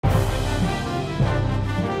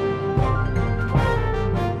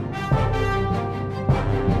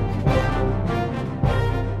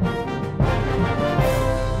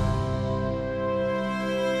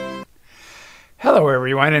Hello,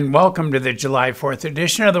 everyone, and welcome to the July 4th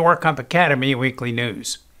edition of the WorkComp Academy Weekly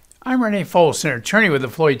News. I'm Renee Folsom, attorney with the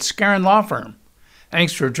Floyd Skeren Law Firm.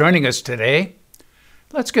 Thanks for joining us today.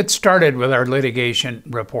 Let's get started with our litigation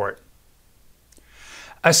report.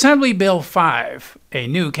 Assembly Bill 5, a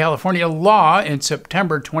new California law in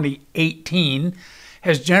September 2018,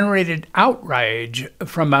 has generated outrage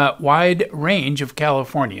from a wide range of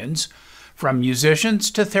Californians, from musicians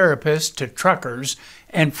to therapists to truckers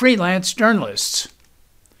and freelance journalists.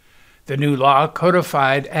 The new law,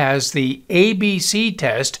 codified as the ABC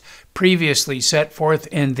test previously set forth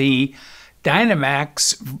in the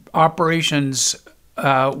Dynamax Operations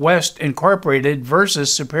West Incorporated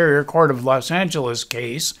versus Superior Court of Los Angeles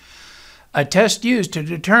case, a test used to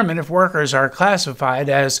determine if workers are classified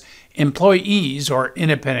as employees or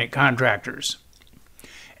independent contractors.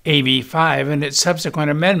 AB 5 and its subsequent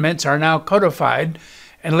amendments are now codified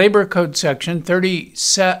in Labor Code Section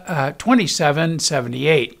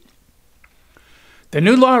 2778. The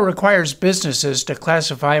new law requires businesses to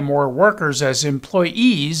classify more workers as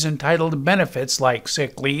employees entitled to benefits like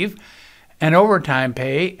sick leave and overtime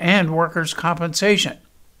pay and workers' compensation.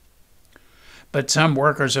 But some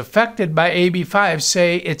workers affected by AB 5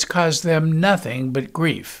 say it's caused them nothing but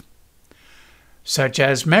grief, such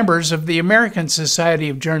as members of the American Society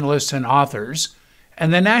of Journalists and Authors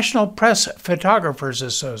and the National Press Photographers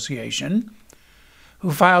Association,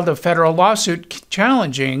 who filed a federal lawsuit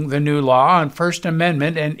challenging the new law on First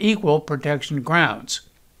Amendment and equal protection grounds.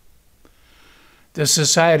 The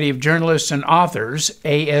Society of Journalists and Authors,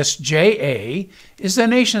 ASJA, is the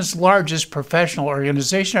nation's largest professional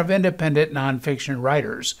organization of independent nonfiction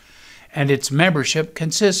writers, and its membership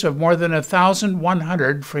consists of more than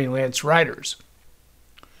 1,100 freelance writers.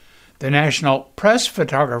 The National Press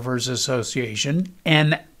Photographers Association,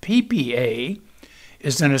 NPPA,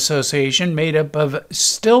 is an association made up of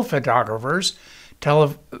still photographers,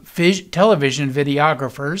 television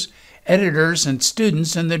videographers, editors, and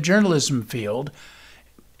students in the journalism field,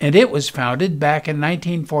 and it was founded back in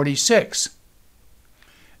 1946.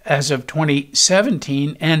 As of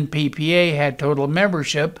 2017, NPPA had total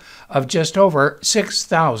membership of just over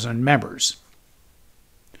 6,000 members.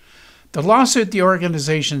 The lawsuit the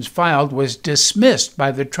organizations filed was dismissed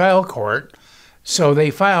by the trial court, so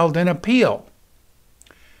they filed an appeal.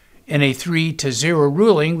 In a 3-0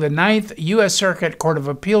 ruling, the Ninth U.S. Circuit Court of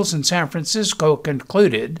Appeals in San Francisco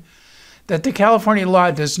concluded that the California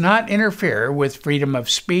law does not interfere with freedom of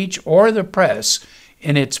speech or the press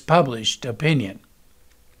in its published opinion.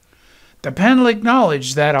 The panel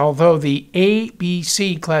acknowledged that although the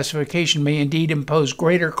ABC classification may indeed impose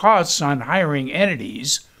greater costs on hiring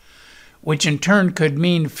entities, which in turn could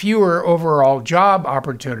mean fewer overall job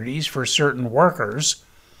opportunities for certain workers,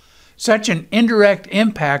 such an indirect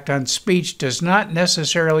impact on speech does not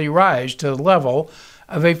necessarily rise to the level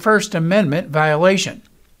of a First Amendment violation.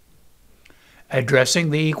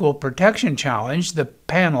 Addressing the equal protection challenge, the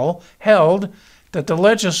panel held that the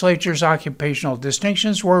legislature's occupational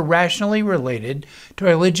distinctions were rationally related to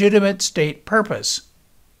a legitimate state purpose.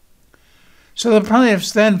 So the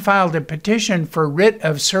plaintiffs then filed a petition for writ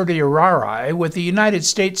of certiorari with the United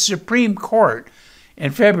States Supreme Court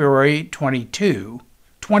in February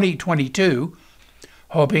 2022,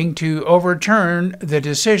 hoping to overturn the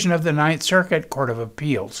decision of the Ninth Circuit Court of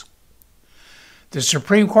Appeals. The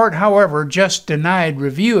Supreme Court, however, just denied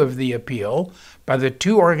review of the appeal by the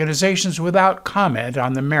two organizations without comment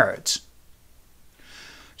on the merits.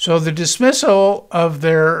 So the dismissal of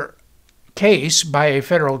their case by a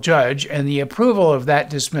federal judge and the approval of that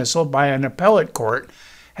dismissal by an appellate court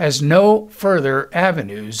has no further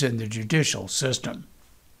avenues in the judicial system.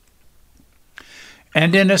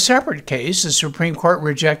 And in a separate case, the Supreme Court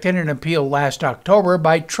rejected an appeal last October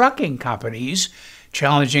by trucking companies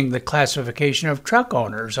challenging the classification of truck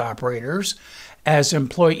owners, operators, as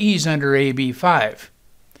employees under AB 5.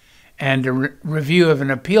 And a review of an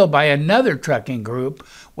appeal by another trucking group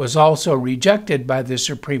was also rejected by the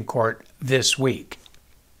Supreme Court this week.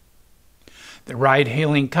 The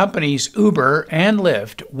ride-hailing companies Uber and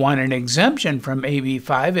Lyft won an exemption from AB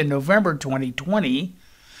 5 in November 2020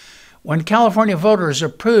 when California voters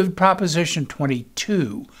approved Proposition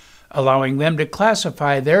 22, allowing them to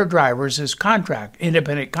classify their drivers as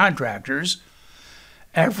independent contractors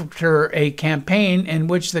after a campaign in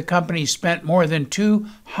which the company spent more than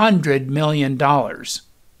 $200 million.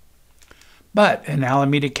 But an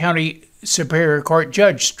Alameda County Superior Court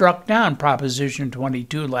judge struck down Proposition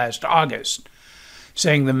 22 last August,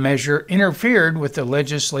 saying the measure interfered with the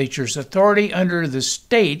legislature's authority under the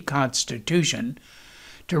state constitution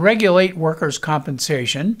to regulate workers'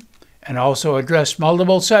 compensation and also addressed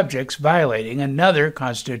multiple subjects violating another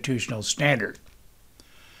constitutional standard.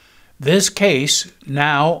 This case,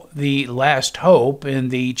 now the last hope in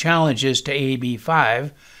the challenges to AB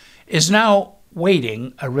 5, is now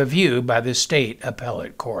waiting a review by the state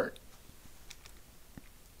appellate court.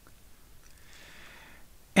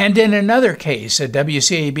 And in another case, a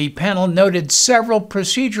WCAB panel noted several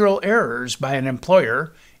procedural errors by an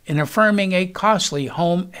employer in affirming a costly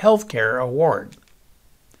home health care award.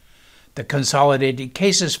 The consolidated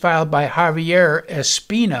cases filed by Javier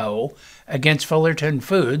Espino against Fullerton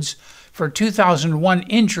Foods for 2001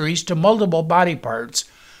 injuries to multiple body parts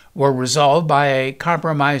were resolved by a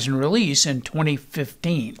compromise and release in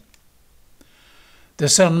 2015. The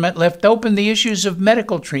settlement left open the issues of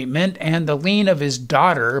medical treatment and the lien of his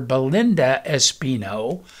daughter, Belinda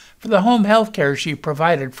Espino, for the home health care she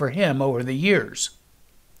provided for him over the years.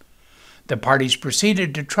 The parties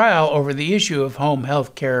proceeded to trial over the issue of home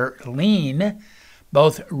health care lien,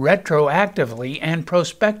 both retroactively and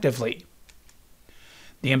prospectively.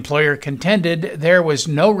 The employer contended there was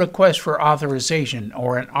no request for authorization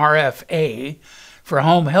or an RFA for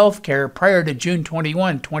home health care prior to June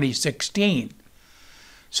 21, 2016,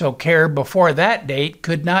 so care before that date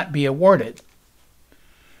could not be awarded.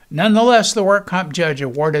 Nonetheless, the work comp judge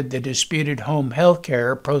awarded the disputed home health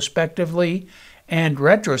care prospectively and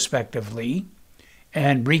retrospectively,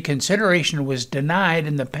 and reconsideration was denied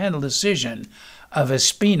in the panel decision of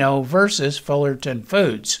Espino versus Fullerton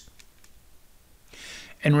Foods.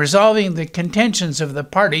 In resolving the contentions of the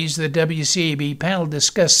parties, the WCAB panel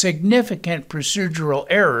discussed significant procedural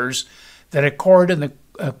errors that occurred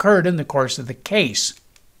in the course of the case.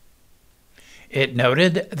 It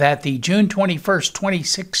noted that the June 21,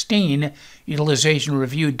 2016 utilization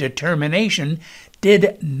review determination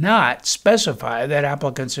did not specify that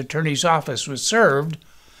applicant's attorney's office was served,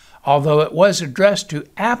 although it was addressed to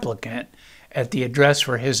applicant at the address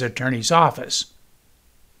for his attorney's office.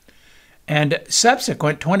 And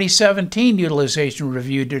subsequent 2017 utilization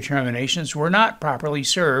review determinations were not properly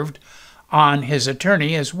served on his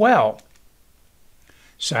attorney as well.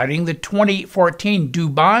 Citing the 2014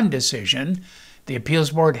 Dubon decision, the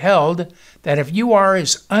appeals board held that if UR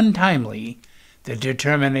is untimely, the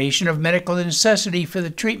determination of medical necessity for the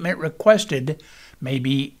treatment requested may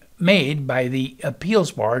be made by the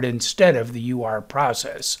appeals board instead of the UR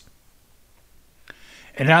process.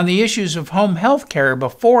 And on the issues of home health care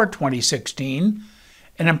before 2016,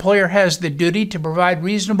 an employer has the duty to provide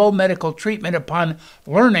reasonable medical treatment upon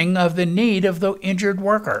learning of the need of the injured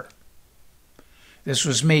worker. This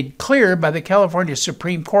was made clear by the California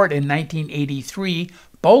Supreme Court in 1983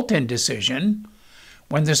 Bolton decision,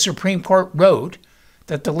 when the Supreme Court wrote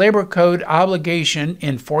that the Labor Code obligation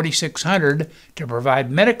in 4600 to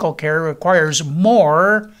provide medical care requires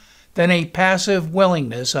more than a passive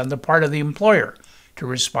willingness on the part of the employer to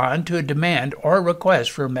respond to a demand or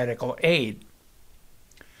request for medical aid.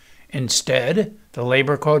 Instead, the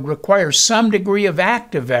Labor Code requires some degree of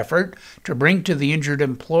active effort to bring to the injured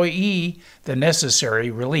employee the necessary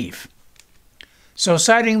relief. So,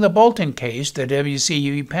 citing the Bolton case, the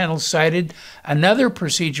WCAB panel cited another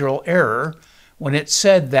procedural error when it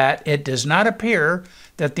said that it does not appear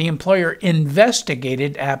that the employer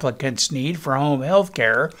investigated applicants' need for home health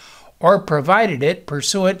care or provided it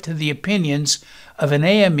pursuant to the opinions of an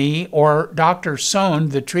AME or Dr. Sohn,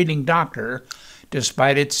 the treating doctor,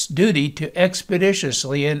 despite its duty to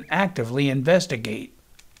expeditiously and actively investigate.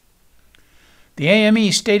 The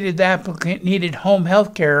AME stated the applicant needed home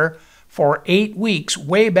health care for 8 weeks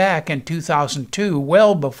way back in 2002,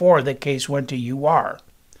 well before the case went to UR.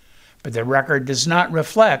 But the record does not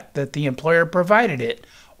reflect that the employer provided it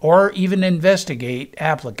or even investigate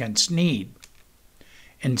applicant's need.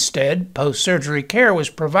 Instead, post-surgery care was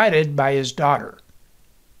provided by his daughter.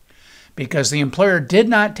 Because the employer did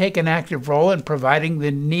not take an active role in providing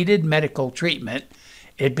the needed medical treatment,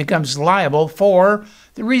 it becomes liable for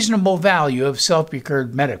the reasonable value of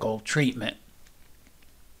self-procured medical treatment.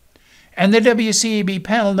 And the WCAB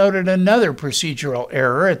panel noted another procedural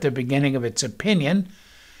error at the beginning of its opinion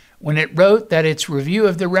when it wrote that its review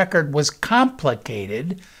of the record was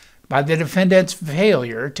complicated by the defendant's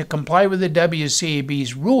failure to comply with the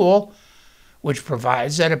WCAB's rule, which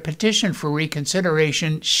provides that a petition for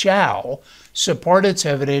reconsideration shall support its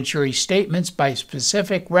evidentiary statements by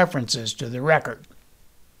specific references to the record.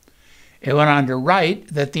 It went on to write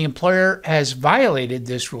that the employer has violated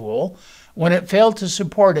this rule when it failed to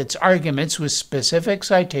support its arguments with specific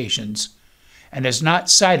citations and has not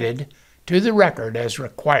cited to the record as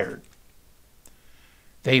required.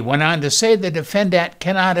 They went on to say the defendant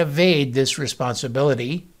cannot evade this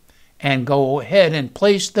responsibility and go ahead and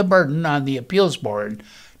place the burden on the appeals board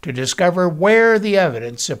to discover where the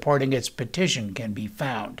evidence supporting its petition can be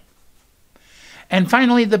found. And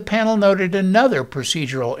finally, the panel noted another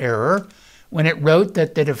procedural error when it wrote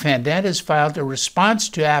that the defendant has filed a response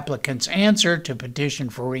to applicant's answer to petition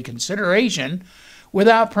for reconsideration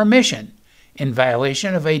without permission, in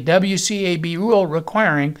violation of a WCAB rule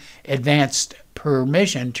requiring advanced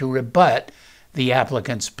permission to rebut the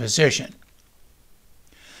applicant's position.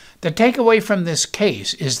 The takeaway from this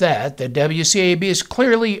case is that the WCAB is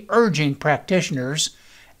clearly urging practitioners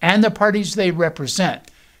and the parties they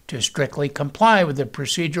represent to strictly comply with the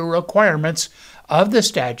procedural requirements of the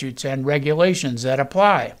statutes and regulations that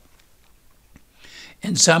apply.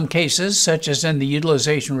 In some cases, such as in the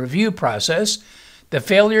utilization review process, the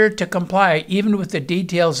failure to comply even with the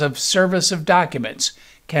details of service of documents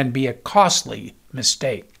can be a costly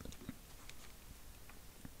mistake.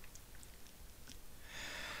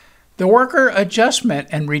 The Worker Adjustment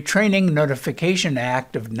and Retraining Notification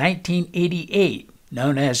Act of 1988,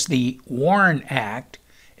 known as the WARN Act,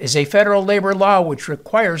 is a federal labor law which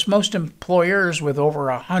requires most employers with over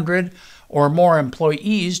 100 or more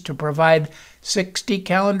employees to provide 60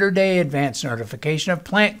 calendar day advance notification of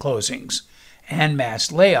plant closings and mass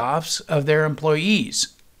layoffs of their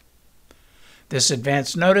employees. This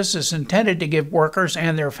advance notice is intended to give workers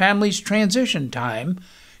and their families transition time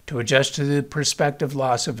to adjust to the prospective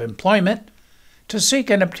loss of employment, to seek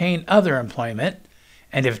and obtain other employment,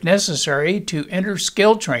 and if necessary, to enter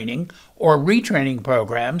skill training or retraining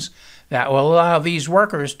programs that will allow these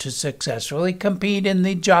workers to successfully compete in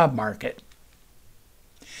the job market.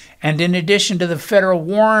 And in addition to the federal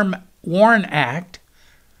WARN Act,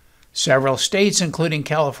 several states, including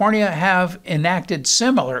California, have enacted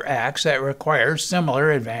similar acts that require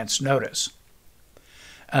similar advance notice.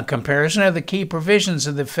 A comparison of the key provisions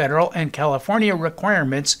of the federal and California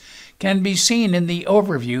requirements can be seen in the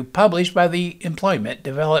overview published by the Employment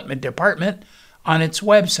Development Department on its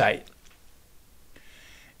website.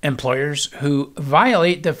 Employers who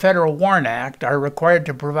violate the federal WARN Act are required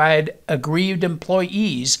to provide aggrieved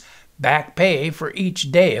employees back pay for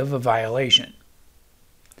each day of a violation.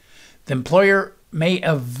 The employer may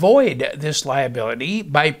avoid this liability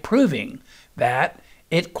by proving that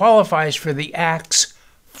it qualifies for the Act's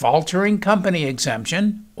faltering company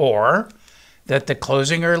exemption, or that the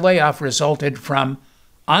closing or layoff resulted from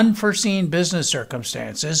unforeseen business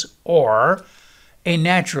circumstances or a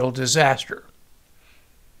natural disaster.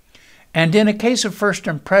 And in a case of first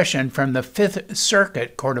impression from the Fifth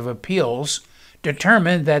Circuit Court of Appeals,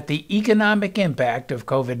 determined that the economic impact of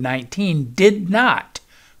COVID-19 did not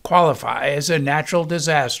qualify as a natural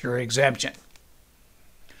disaster exemption.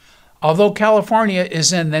 Although California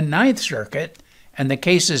is in the Ninth Circuit and the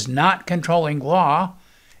case is not controlling law,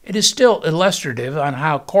 it is still illustrative on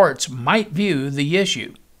how courts might view the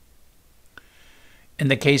issue. In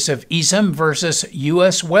the case of Esom versus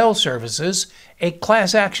U.S. Well Services, a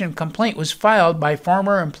class action complaint was filed by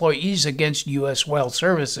former employees against U.S. Well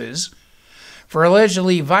Services for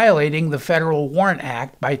allegedly violating the federal WARN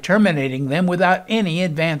Act by terminating them without any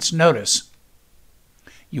advance notice.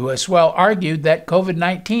 U.S. Well argued that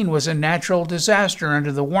COVID-19 was a natural disaster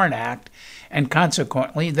under the WARN Act and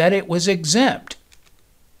consequently that it was exempt.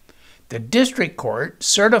 The district court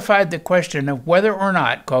certified the question of whether or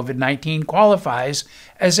not COVID-19 qualifies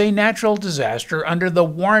as a natural disaster under the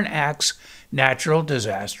WARN Act's natural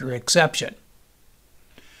disaster exception.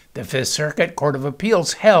 The Fifth Circuit Court of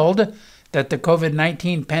Appeals held that the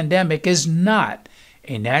COVID-19 pandemic is not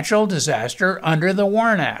a natural disaster under the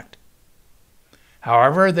WARN Act.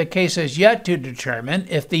 However, the case has yet to determine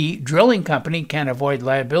if the drilling company can avoid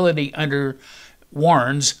liability under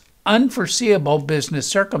WARN's unforeseeable business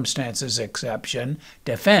circumstances exception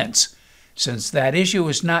defense, since that issue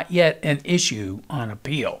is not yet an issue on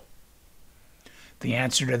appeal. The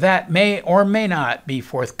answer to that may or may not be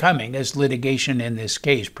forthcoming as litigation in this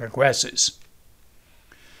case progresses.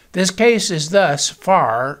 This case is thus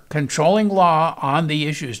far controlling law on the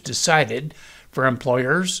issues decided for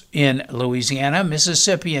employers in Louisiana,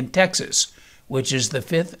 Mississippi, and Texas, which is the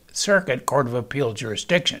Fifth Circuit Court of Appeal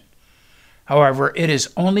jurisdiction. However, it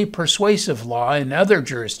is only persuasive law in other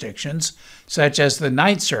jurisdictions, such as the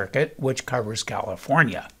Ninth Circuit, which covers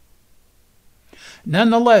California.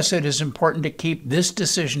 Nonetheless, it is important to keep this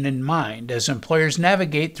decision in mind as employers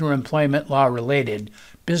navigate through employment law-related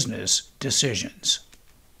business decisions.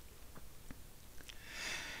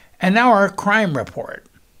 And now our crime report.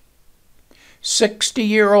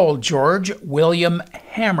 60-year-old George William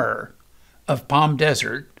Hammer of Palm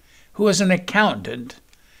Desert, who is an accountant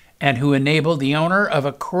and who enabled the owner of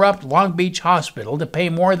a corrupt Long Beach hospital to pay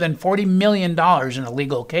more than $40 million in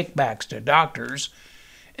illegal kickbacks to doctors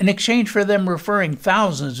in exchange for them referring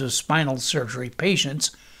thousands of spinal surgery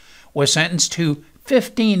patients, was sentenced to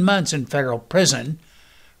 15 months in federal prison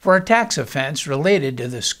for a tax offense related to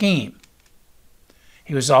the scheme.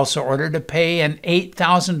 He was also ordered to pay an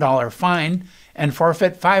 $8,000 fine and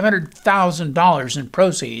forfeit $500,000 in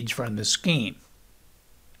proceeds from the scheme.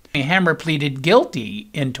 Hammer pleaded guilty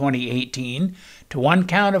in 2018 to one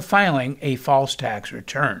count of filing a false tax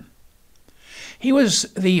return. He was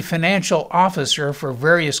the financial officer for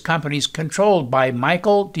various companies controlled by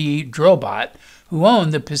Michael D. Drobot, who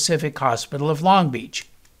owned the Pacific Hospital of Long Beach.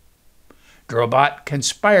 Drobot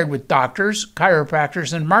conspired with doctors,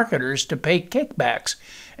 chiropractors, and marketers to pay kickbacks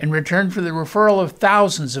in return for the referral of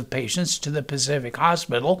thousands of patients to the Pacific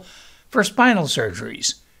Hospital for spinal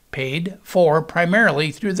surgeries, paid for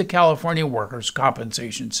primarily through the California Workers'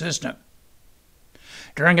 Compensation System.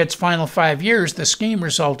 During its final 5 years, the scheme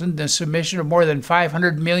resulted in the submission of more than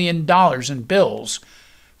 $500 million in bills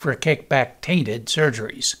for kickback-tainted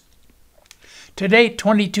surgeries. To date,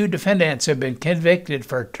 22 defendants have been convicted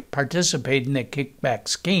for participating in the kickback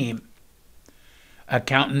scheme.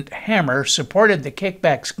 Accountant Hammer supported the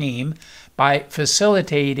kickback scheme by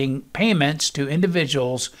facilitating payments to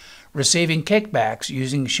individuals receiving kickbacks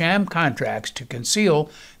using sham contracts to conceal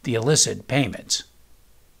the illicit payments.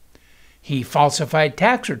 He falsified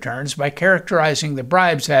tax returns by characterizing the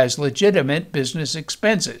bribes as legitimate business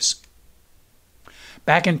expenses.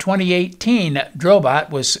 Back in 2018, Drobot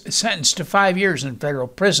was sentenced to 5 years in federal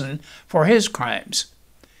prison for his crimes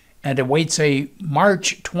and awaits a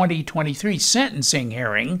March 2023 sentencing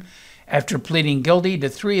hearing after pleading guilty to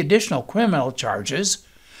 3 additional criminal charges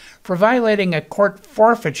for violating a court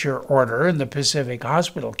forfeiture order in the Pacific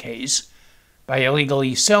Hospital case by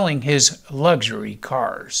illegally selling his luxury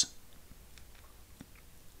cars.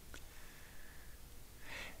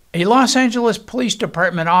 A Los Angeles Police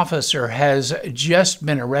Department officer has just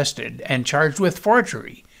been arrested and charged with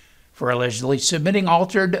forgery for allegedly submitting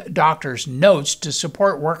altered doctor's notes to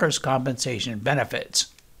support workers' compensation benefits.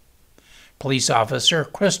 Police officer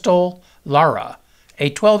Crystal Lara, a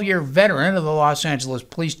 12-year veteran of the Los Angeles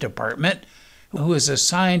Police Department who was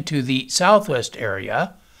assigned to the Southwest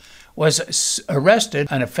area, was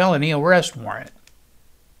arrested on a felony arrest warrant.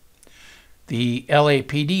 The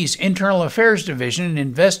LAPD's Internal Affairs Division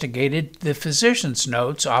investigated the physician's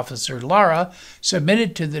notes Officer Lara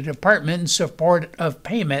submitted to the department in support of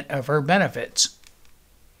payment of her benefits.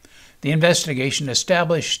 The investigation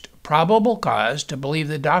established probable cause to believe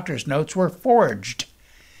the doctor's notes were forged,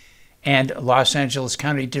 and Los Angeles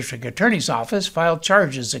County District Attorney's Office filed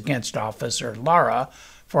charges against Officer Lara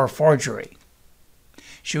for forgery.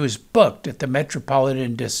 She was booked at the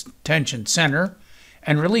Metropolitan Detention Center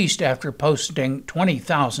and released after posting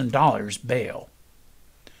 $20,000 bail.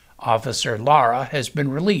 Officer Lara has been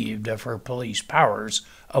relieved of her police powers,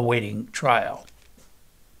 awaiting trial.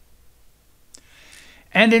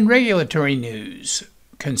 And in regulatory news,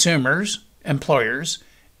 consumers, employers,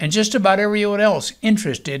 and just about everyone else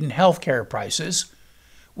interested in healthcare prices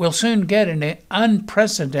will soon get an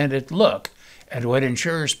unprecedented look at what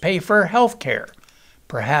insurers pay for healthcare,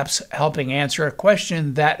 perhaps helping answer a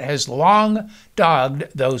question that has long dogged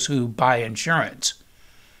those who buy insurance.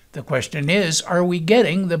 The question is, are we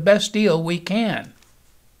getting the best deal we can?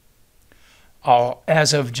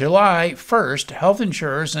 As of July 1st, health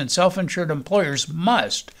insurers and self-insured employers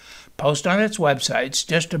must post on its websites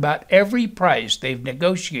just about every price they've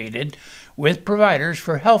negotiated with providers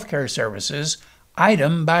for healthcare services,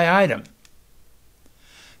 item by item.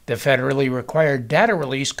 The federally required data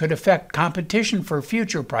release could affect competition for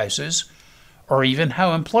future prices or even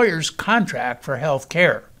how employers contract for health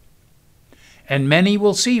care. And many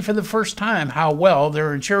will see for the first time how well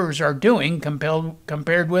their insurers are doing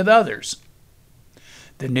compared with others.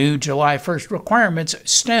 The new July 1st requirements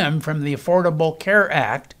stem from the Affordable Care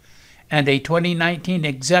Act and a 2019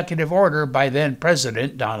 executive order by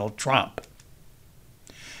then-President Donald Trump.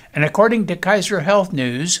 And according to Kaiser Health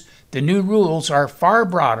News, the new rules are far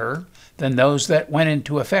broader than those that went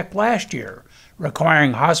into effect last year,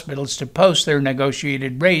 requiring hospitals to post their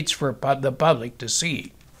negotiated rates for the public to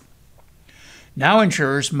see. Now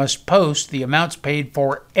insurers must post the amounts paid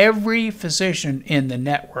for every physician in the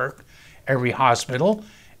network, every hospital,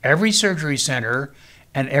 every surgery center,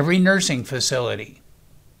 and every nursing facility.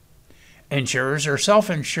 Insurers or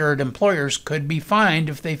self-insured employers could be fined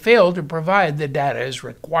if they fail to provide the data as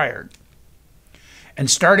required. And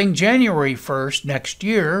starting January 1st next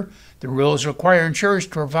year, the rules require insurers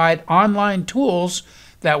to provide online tools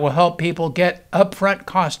that will help people get upfront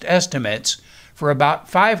cost estimates for about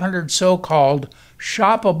 500 so-called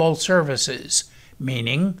shoppable services,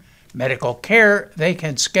 meaning medical care they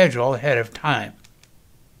can schedule ahead of time.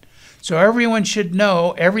 So everyone should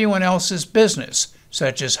know everyone else's business,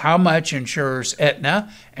 such as how much insurers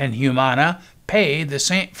Aetna and Humana pay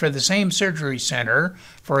for the same surgery center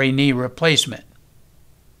for a knee replacement.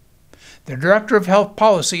 The director of health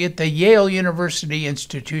policy at the Yale University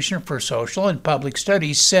Institution for Social and Public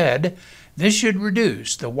Studies said this should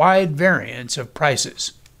reduce the wide variance of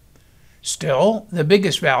prices. Still, the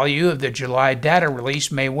biggest value of the July data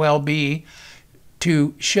release may well be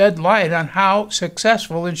to shed light on how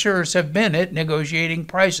successful insurers have been at negotiating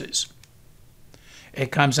prices.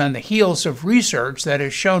 It comes on the heels of research that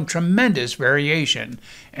has shown tremendous variation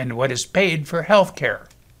in what is paid for health care.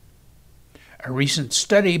 A recent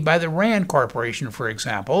study by the RAND Corporation, for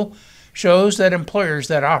example, shows that employers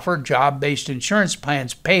that offer job-based insurance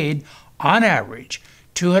plans paid, on average,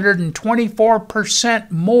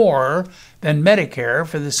 224% more than Medicare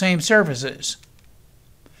for the same services.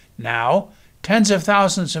 Now, tens of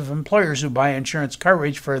thousands of employers who buy insurance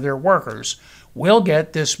coverage for their workers will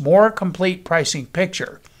get this more complete pricing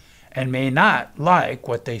picture and may not like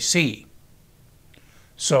what they see.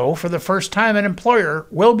 So, for the first time, an employer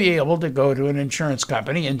will be able to go to an insurance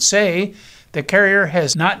company and say the carrier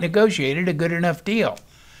has not negotiated a good enough deal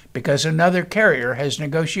because another carrier has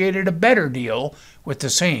negotiated a better deal with the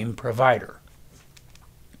same provider.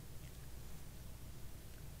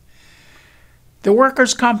 The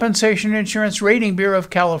Workers' Compensation Insurance Rating Bureau of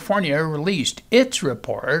California released its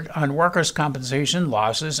report on workers' compensation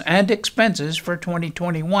losses and expenses for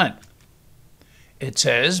 2021. It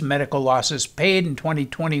says medical losses paid in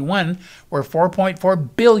 2021 were $4.4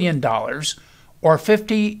 billion, or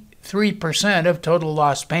 53% of total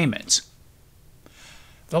loss payments.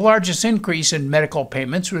 The largest increase in medical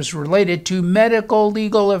payments was related to medical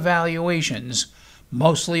legal evaluations,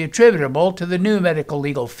 mostly attributable to the new medical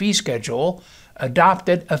legal fee schedule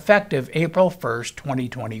adopted effective April 1,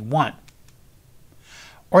 2021.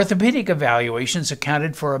 Orthopedic evaluations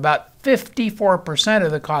accounted for about 54%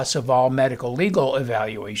 of the costs of all medical legal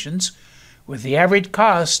evaluations, with the average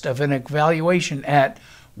cost of an evaluation at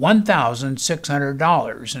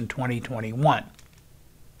 $1,600 in 2021.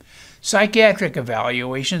 Psychiatric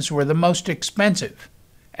evaluations were the most expensive,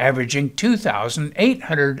 averaging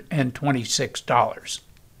 $2,826.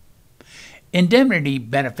 Indemnity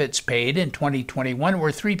benefits paid in 2021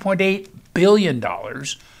 were $3.8 billion,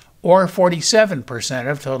 or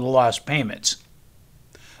 47% of total loss payments.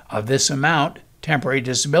 Of this amount, temporary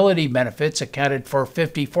disability benefits accounted for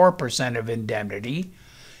 54% of indemnity,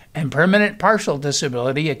 and permanent partial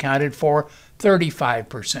disability accounted for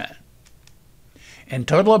 35%. In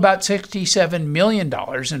total, about $67 million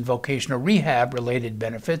in vocational rehab-related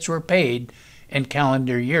benefits were paid in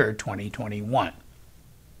calendar year 2021.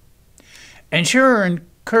 Insurer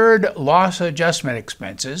incurred loss adjustment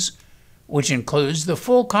expenses, which includes the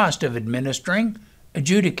full cost of administering,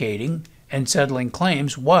 adjudicating, and settling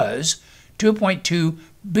claims, was $2.2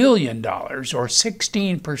 billion, or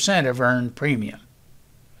 16% of earned premium.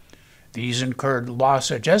 These incurred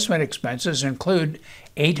loss adjustment expenses include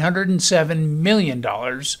 $807 million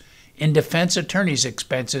in defense attorneys'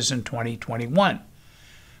 expenses in 2021,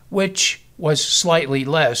 which was slightly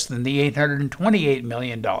less than the $828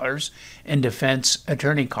 million in defense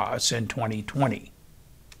attorney costs in 2020.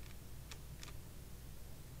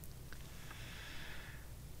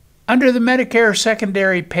 Under the Medicare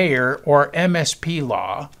Secondary Payer, or MSP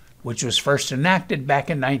law, which was first enacted back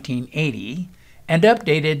in 1980 and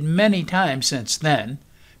updated many times since then,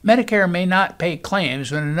 Medicare may not pay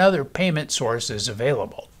claims when another payment source is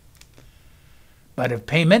available. But if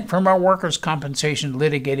payment from a workers' compensation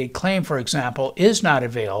litigated claim, for example, is not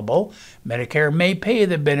available, Medicare may pay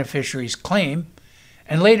the beneficiary's claim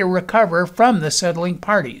and later recover from the settling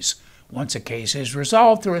parties once a case is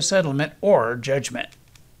resolved through a settlement or judgment.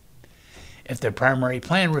 If the primary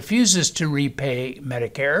plan refuses to repay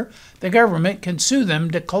Medicare, the government can sue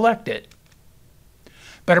them to collect it.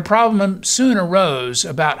 But a problem soon arose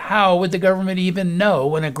about how would the government even know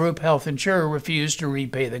when a group health insurer refused to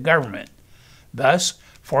repay the government, thus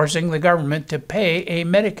forcing the government to pay a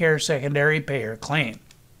Medicare secondary payer claim.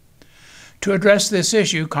 To address this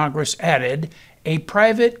issue, Congress added a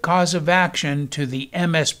private cause of action to the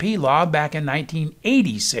MSP law back in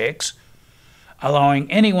 1986,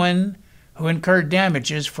 allowing anyone who incurred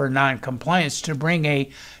damages for noncompliance to bring a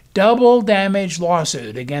double damage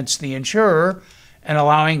lawsuit against the insurer and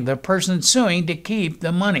allowing the person suing to keep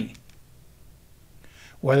the money.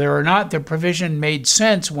 Whether or not the provision made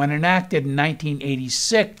sense when enacted in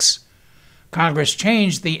 1986, Congress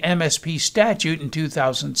changed the MSP statute in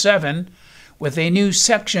 2007 with a new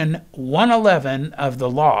Section 111 of the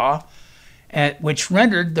law, which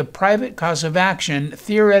rendered the private cause of action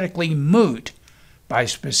theoretically moot by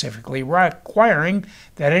specifically requiring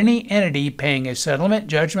that any entity paying a settlement,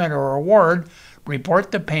 judgment, or award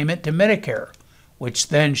report the payment to Medicare, which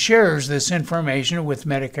then shares this information with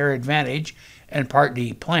Medicare Advantage and Part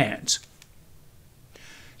D plans.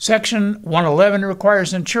 Section 111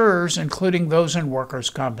 requires insurers, including those in workers'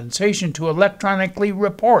 compensation, to electronically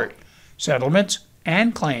report settlements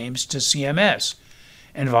and claims to CMS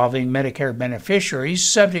involving Medicare beneficiaries,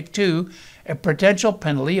 subject to a potential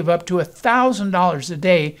penalty of up to $1,000 a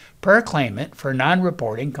day per claimant for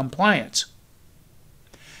non-reporting compliance.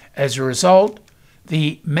 As a result,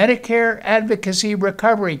 the Medicare Advocacy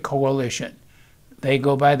Recovery Coalition, they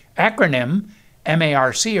go by the acronym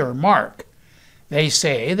MARC or MARC, they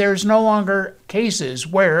say there's no longer cases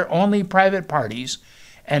where only private parties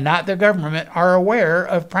and not the government are aware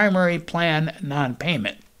of primary plan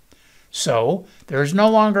non-payment. So, there is no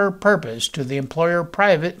longer purpose to the employer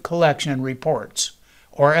private collection reports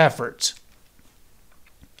or efforts.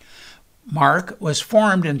 MARC was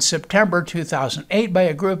formed in September 2008 by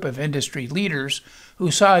a group of industry leaders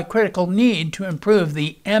who saw a critical need to improve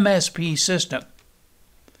the MSP system.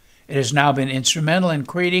 It has now been instrumental in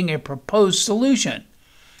creating a proposed solution,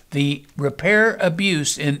 the Repair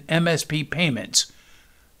Abuse in MSP Payments.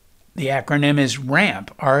 The acronym is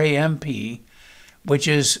RAMP, R-A-M-P, which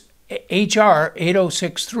is H.R.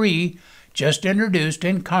 8063, just introduced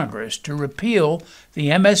in Congress to repeal the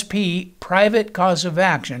MSP private cause of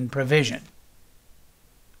action provision.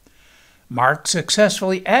 MARC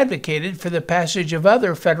successfully advocated for the passage of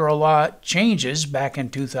other federal law changes back in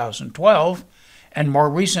 2012 and more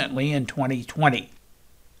recently in 2020.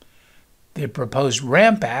 The proposed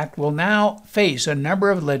RAMP Act will now face a number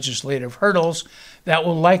of legislative hurdles that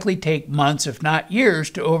will likely take months, if not years,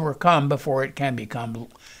 to overcome before it can become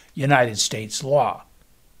United States law.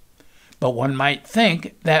 But one might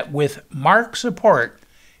think that with MARC support,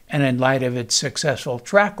 and in light of its successful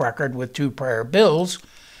track record with 2 prior bills,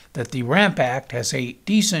 that the RAMP Act has a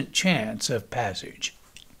decent chance of passage.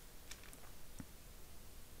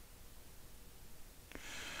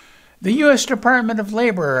 The U.S. Department of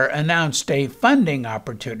Labor announced a funding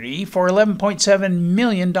opportunity for $11.7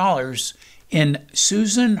 million in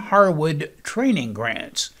Susan Harwood training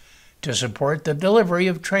grants to support the delivery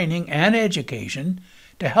of training and education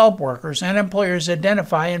to help workers and employers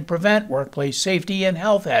identify and prevent workplace safety and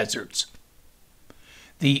health hazards.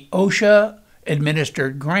 The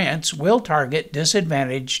OSHA-administered grants will target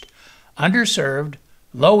disadvantaged, underserved,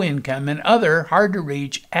 low-income, and other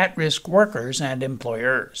hard-to-reach at-risk workers and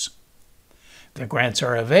employers. The grants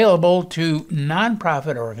are available to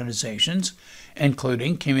nonprofit organizations,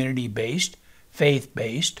 including community-based,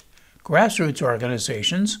 faith-based, grassroots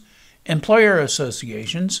organizations, employer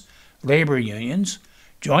associations, labor unions,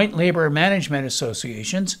 joint labor management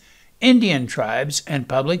associations, Indian tribes, and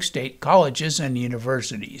public state colleges and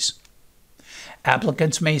universities.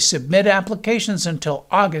 Applicants may submit applications until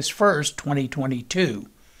August 1, 2022,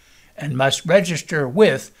 and must register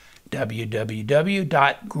with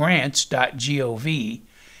www.grants.gov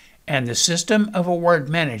and the System of Award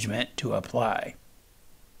Management to apply.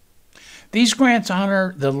 These grants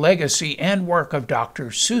honor the legacy and work of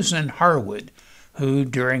Dr. Susan Harwood, who,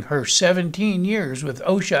 during her 17 years with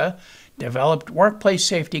OSHA, developed workplace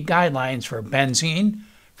safety guidelines for benzene,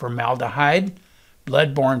 formaldehyde,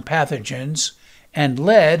 blood-borne pathogens, and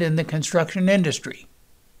lead in the construction industry.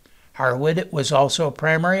 Harwood was also a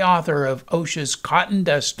primary author of OSHA's cotton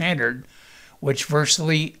dust standard, which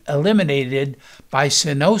virtually eliminated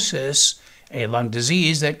biocinosis, a lung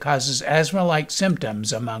disease that causes asthma-like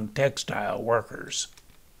symptoms among textile workers.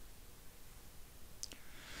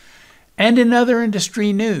 And in other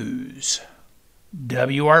industry news,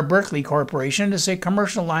 W.R. Berkley Corporation is a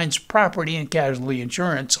commercial lines property and casualty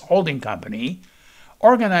insurance holding company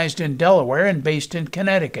organized in Delaware and based in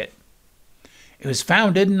Connecticut. It was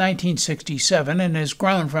founded in 1967 and has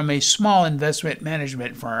grown from a small investment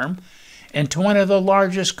management firm into one of the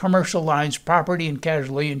largest commercial lines property and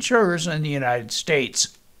casualty insurers in the United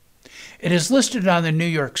States. It is listed on the New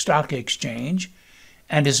York Stock Exchange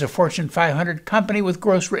and is a Fortune 500 company with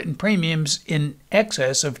gross written premiums in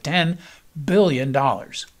excess of $10 billion.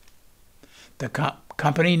 The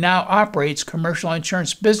company now operates commercial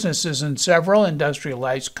insurance businesses in several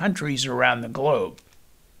industrialized countries around the globe.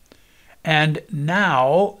 And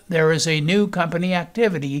now there is a new company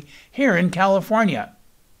activity here in California.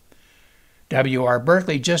 W.R.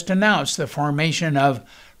 Berkley just announced the formation of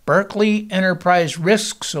Berkley Enterprise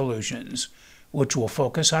Risk Solutions, which will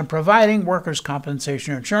focus on providing workers'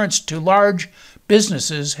 compensation insurance to large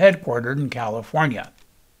businesses headquartered in California.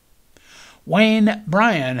 Wayne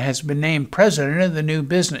Bryan has been named president of the new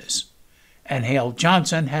business, and Hale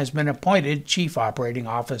Johnson has been appointed Chief Operating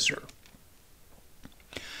Officer.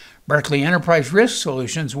 Berkeley Enterprise Risk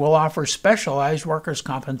Solutions will offer specialized workers'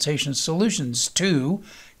 compensation solutions to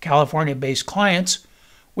California-based clients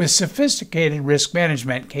with sophisticated risk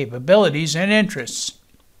management capabilities and interests.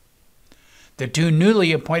 The two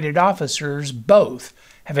newly appointed officers both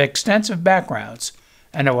have extensive backgrounds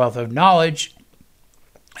and a wealth of knowledge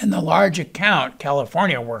in the large account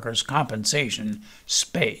California workers' compensation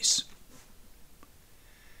space.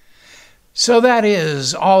 So that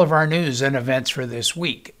is all of our news and events for this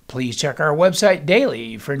week. Please check our website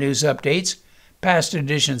daily for news updates, past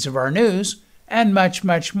editions of our news, and much,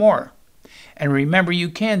 much more. And remember, you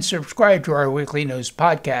can subscribe to our weekly news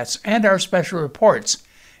podcasts and our special reports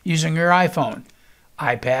using your iPhone,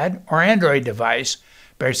 iPad, or Android device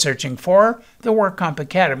by searching for the WorkComp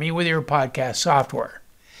Academy with your podcast software.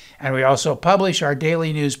 And we also publish our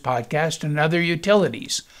daily news podcast and other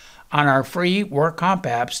utilities on our free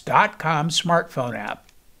WorkCompApps.com smartphone app.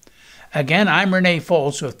 Again, I'm Renee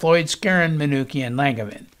Foltz with Floyd, Skeren, Minucci, and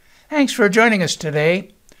Langevin. Thanks for joining us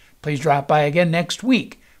today. Please drop by again next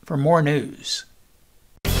week for more news.